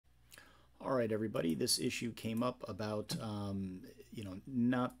All right, everybody, this issue came up about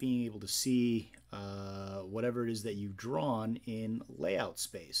not being able to see whatever it is that you've drawn in layout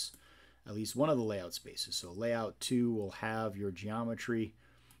space, at least one of the layout spaces. So layout 2 will have your geometry,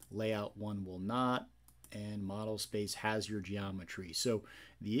 layout 1 will not, and model space has your geometry. So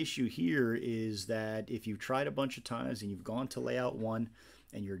the issue here is that if you've tried a bunch of times and you've gone to layout 1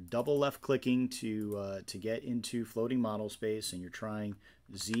 and you're double left clicking to get into floating model space, and you're trying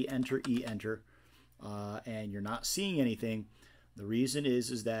Z enter E enter and you're not seeing anything, the reason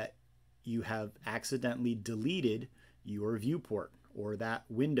is that you have accidentally deleted your viewport or that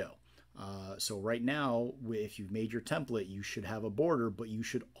window. So right now, if you've made your template, you should have a border, but you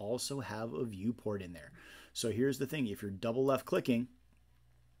should also have a viewport in there. So here's the thing: if you're double left clicking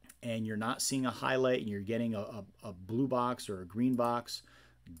and you're not seeing a highlight and you're getting a blue box or a green box,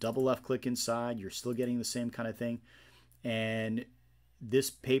 double left click inside, you're still getting the same kind of thing. And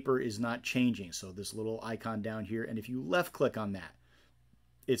this paper is not changing. So this little icon down here, and if you left click on that,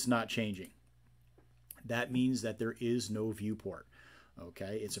 it's not changing. That means that there is no viewport.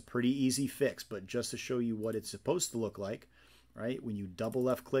 Okay, it's a pretty easy fix, but just to show you what it's supposed to look like, right? When you double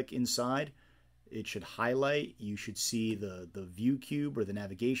left click inside, it should highlight. You should see the view cube or the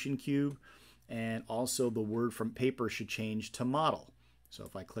navigation cube, and also the word from paper should change to model. So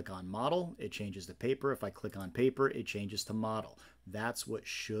if I click on model, it changes to paper. If I click on paper, it changes to model. That's what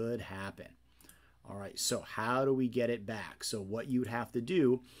should happen. All right, so how do we get it back? So what you'd have to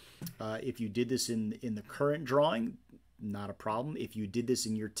do, if you did this in the current drawing, not a problem. If you did this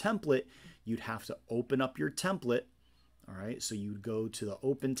in your template, you'd have to open up your template. All right, so you'd go to the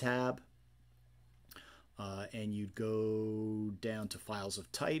Open tab, and you'd go down to Files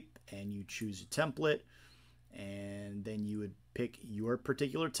of Type, and you choose a template, and then you would pick your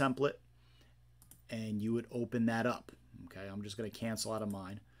particular template, and you would open that up. Okay, I'm just going to cancel out of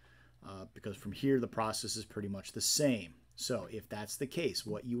mine because from here the process is pretty much the same. So if that's the case,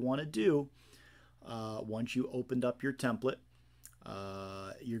 what you want to do, once you opened up your template,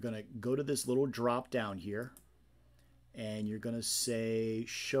 you're going to go to this little drop down here, and you're going to say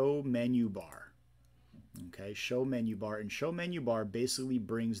Show Menu Bar. Okay, Show Menu Bar, and Show Menu Bar basically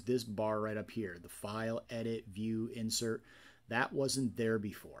brings this bar right up here, the File, Edit, View, Insert. That wasn't there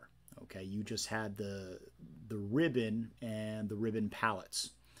before. Okay, you just had the ribbon and the ribbon palettes.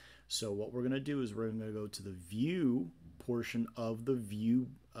 So what we're going to do is we're going to go to the View portion of the view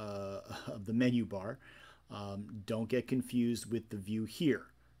of the menu bar. Don't get confused with the view here.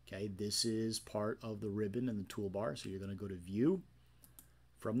 Okay, this is part of the ribbon and the toolbar. So you're going to go to View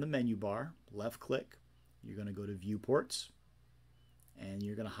from the menu bar, left click. You're going to go to Viewports, and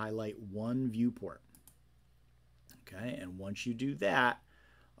you're going to highlight one viewport. Okay, and once you do that,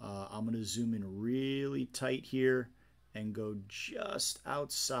 I'm going to zoom in really tight here and go just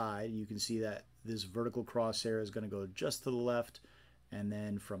outside. You can see that this vertical crosshair is going to go just to the left, and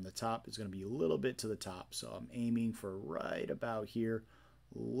then from the top it's going to be a little bit to the top. So I'm aiming for right about here.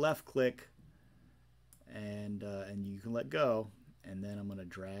 Left click, and you can let go, and then I'm going to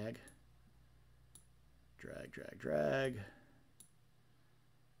drag,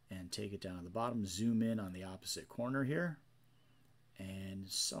 and take it down to the bottom. Zoom in on the opposite corner here, and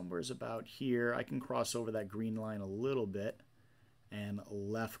somewhere's about here I can cross over that green line a little bit and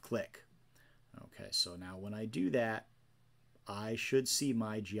left click. Okay, so now when I do that, I should see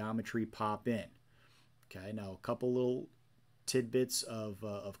my geometry pop in. Okay, now a couple little tidbits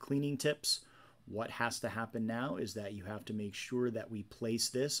of cleaning tips. What has to happen now is that you have to make sure that we place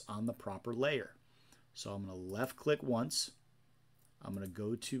this on the proper layer. So I'm going to left click once. I'm going to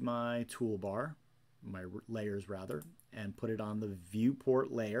go to my toolbar, my layers rather, and put it on the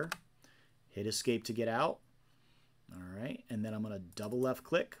viewport layer. Hit escape to get out. All right, and then I'm going to double left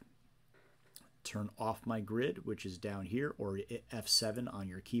click, turn off my grid, which is down here, or F7 on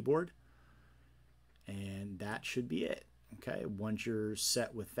your keyboard, and that should be it. Okay, once you're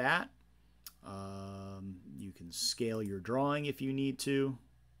set with that, you can scale your drawing if you need to.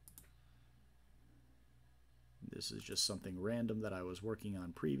 This is just something random that I was working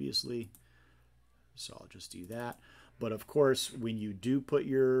on previously, so I'll just do that. But of course, when you do put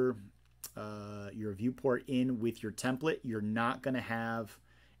your viewport in with your template, you're not going to have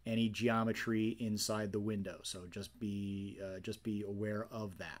any geometry inside the window. So just be aware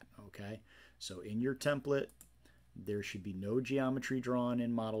of that. Okay. So in your template, there should be no geometry drawn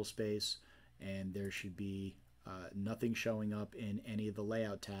in model space, and there should be nothing showing up in any of the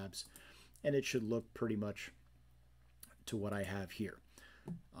layout tabs, and it should look pretty much to what I have here.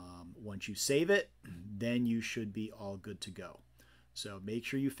 Once you save it, then you should be all good to go. So make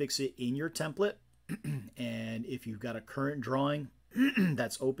sure you fix it in your template, and if you've got a current drawing,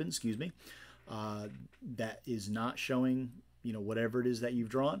 that's open, excuse me, that is not showing, whatever it is that you've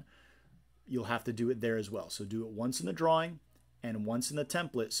drawn, you'll have to do it there as well. So do it once in the drawing and once in the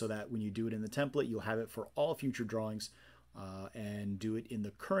template, so that when you do it in the template, you'll have it for all future drawings, and do it in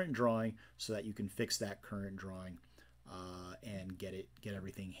the current drawing so that you can fix that current drawing and get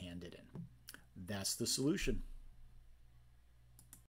everything handed in. That's the solution.